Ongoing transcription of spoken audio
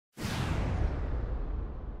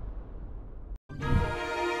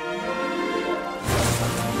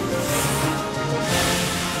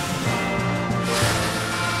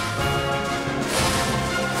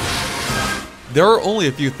There are only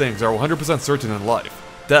a few things that are 100% certain in life: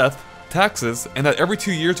 death, taxes, and that every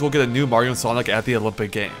 2 years we'll get a new Mario and Sonic at the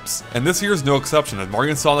Olympic Games. And this year is no exception, as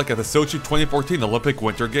Mario and Sonic at the Sochi 2014 Olympic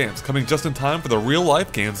Winter Games, coming just in time for the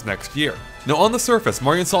real-life games next year. Now on the surface,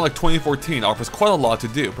 Mario and Sonic 2014 offers quite a lot to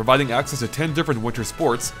do, providing access to 10 different winter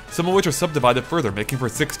sports, some of which are subdivided further, making for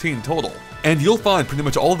 16 total. And you'll find pretty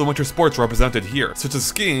much all of the winter sports represented here, such as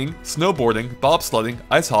skiing, snowboarding, bobsledding,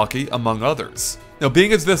 ice hockey, among others. Now,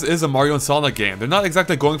 being as this is a Mario and Sonic game, they're not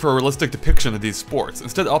exactly going for a realistic depiction of these sports,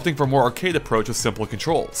 instead opting for a more arcade approach with simple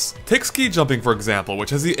controls. Take ski jumping for example,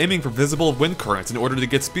 which has you aiming for visible wind currents in order to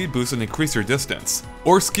get speed boosts and increase your distance.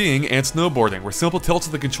 Or skiing and snowboarding, where simple tilts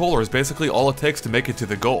of the controller is basically all it takes to make it to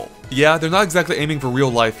the goal. Yeah, they're not exactly aiming for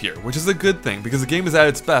real life here, which is a good thing because the game is at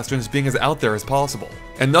its best and is being as out there as possible.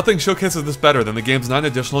 And nothing showcases this better than the game's 9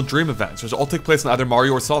 additional dream events, which all take place in either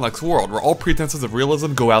Mario or Sonic's world, where all pretenses of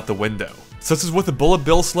realism go out the window. Such as with the Bullet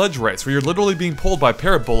Bill sledge race, where you're literally being pulled by a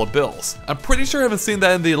pair of bullet bills. I'm pretty sure I haven't seen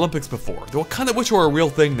that in the Olympics before, though I kinda wish it were a real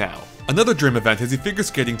thing now. Another dream event has you figure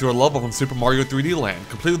skating through a level from Super Mario 3D Land,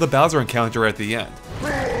 complete with the Bowser encounter at the end.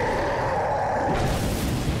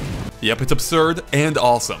 Yep, it's absurd and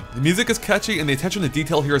awesome. The music is catchy and the attention to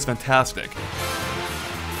detail here is fantastic.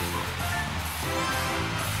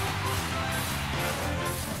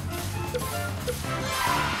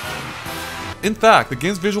 In fact, the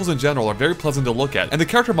game's visuals in general are very pleasant to look at, and the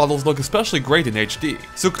character models look especially great in HD.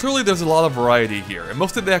 So clearly there's a lot of variety here, and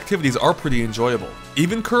most of the activities are pretty enjoyable.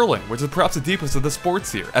 Even curling, which is perhaps the deepest of the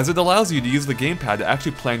sports here, as it allows you to use the gamepad to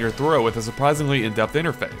actually plan your throw with a surprisingly in-depth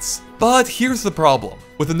interface. But here's the problem.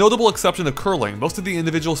 With the notable exception of curling, most of the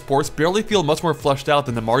individual sports barely feel much more fleshed out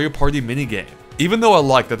than the Mario Party minigame. Even though I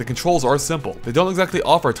like that the controls are simple, they don't exactly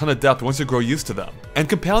offer a ton of depth once you grow used to them. And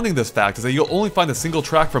compounding this fact is that you'll only find a single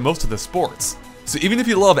track for most of the sports. So even if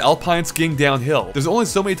you love alpine skiing downhill, there's only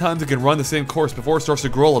so many times you can run the same course before it starts to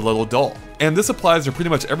grow a little dull. And this applies to pretty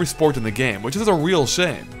much every sport in the game, which is a real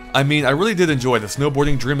shame. I mean, I really did enjoy the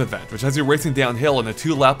snowboarding dream event, which has you racing downhill in a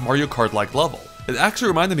 2-lap Mario Kart-like level. It actually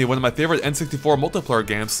reminded me of one of my favorite N64 multiplayer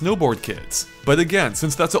games, Snowboard Kids. But again,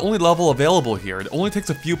 since that's the only level available here, it only takes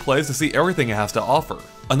a few plays to see everything it has to offer.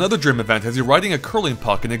 Another dream event has you riding a curling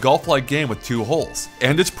puck in a golf-like game with 2 holes.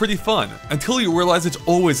 And it's pretty fun, until you realize it's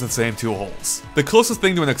always the same 2 holes. The closest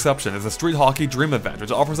thing to an exception is the street hockey dream event,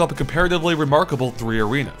 which offers up a comparatively remarkable 3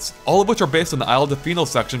 arenas, all of which are based on the Isle de Fino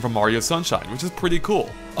section from Mario Sunshine, which is pretty cool.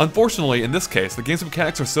 Unfortunately, in this case, the game's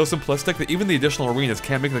mechanics are so simplistic that even the additional arenas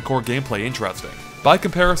can't make the core gameplay interesting. By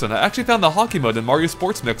comparison, I actually found the hockey mode in Mario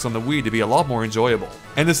Sports Mix on the Wii to be a lot more enjoyable.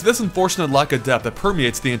 And it's this unfortunate lack of depth that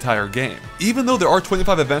permeates the entire game. Even though there are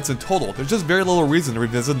 25 events in total, there's just very little reason to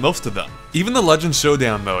revisit most of them. Even the Legend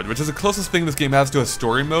Showdown mode, which is the closest thing this game has to a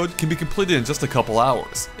story mode, can be completed in just a couple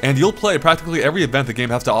hours. And you'll play practically every event the game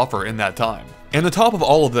has to offer in that time. And on top of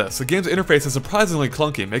all of this, the game's interface is surprisingly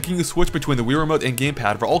clunky, making you switch between the Wii Remote and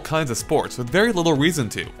gamepad for all kinds of sports with very little reason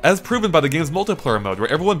to, as proven by the game's multiplayer mode, where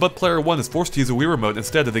everyone but player 1 is forced to use a Wii Remote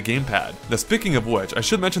instead of the gamepad. Now speaking of which, I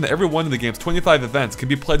should mention that every one of the game's 25 events can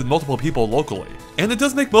be played with multiple people locally, and it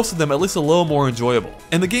does make most of them at least a little more enjoyable.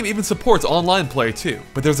 And the game even supports online play too,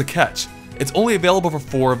 but there's a catch. It's only available for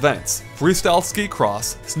 4 events: Freestyle Ski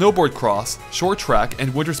Cross, Snowboard Cross, Short Track,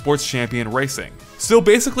 and Winter Sports Champion Racing. So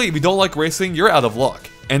basically, if you don't like racing, you're out of luck.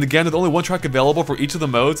 And again, with only 1 track available for each of the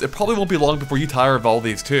modes, it probably won't be long before you tire of all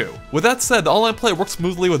these too. With that said, the online play works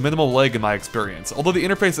smoothly with minimal lag in my experience, although the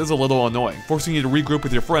interface is a little annoying, forcing you to regroup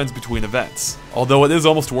with your friends between events. Although it is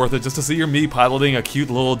almost worth it just to see your me piloting a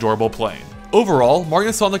cute little adorable plane. Overall,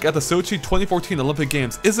 Mario & Sonic at the Sochi 2014 Olympic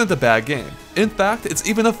Games isn't a bad game. In fact, it's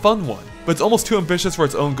even a fun one. But it's almost too ambitious for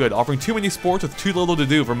its own good, offering too many sports with too little to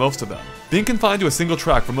do for most of them. Being confined to a single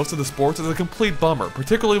track for most of the sports is a complete bummer,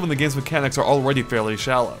 particularly when the game's mechanics are already fairly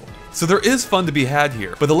shallow. So there is fun to be had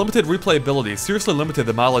here, but the limited replayability seriously limited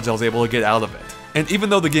the mileage I was able to get out of it. And even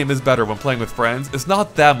though the game is better when playing with friends, it's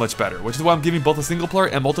not that much better, which is why I'm giving both the single player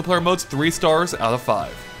and multiplayer modes 3 stars out of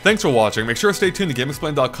 5. Thanks for watching, make sure to stay tuned to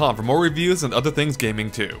GameXplain.com for more reviews and other things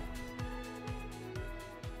gaming too.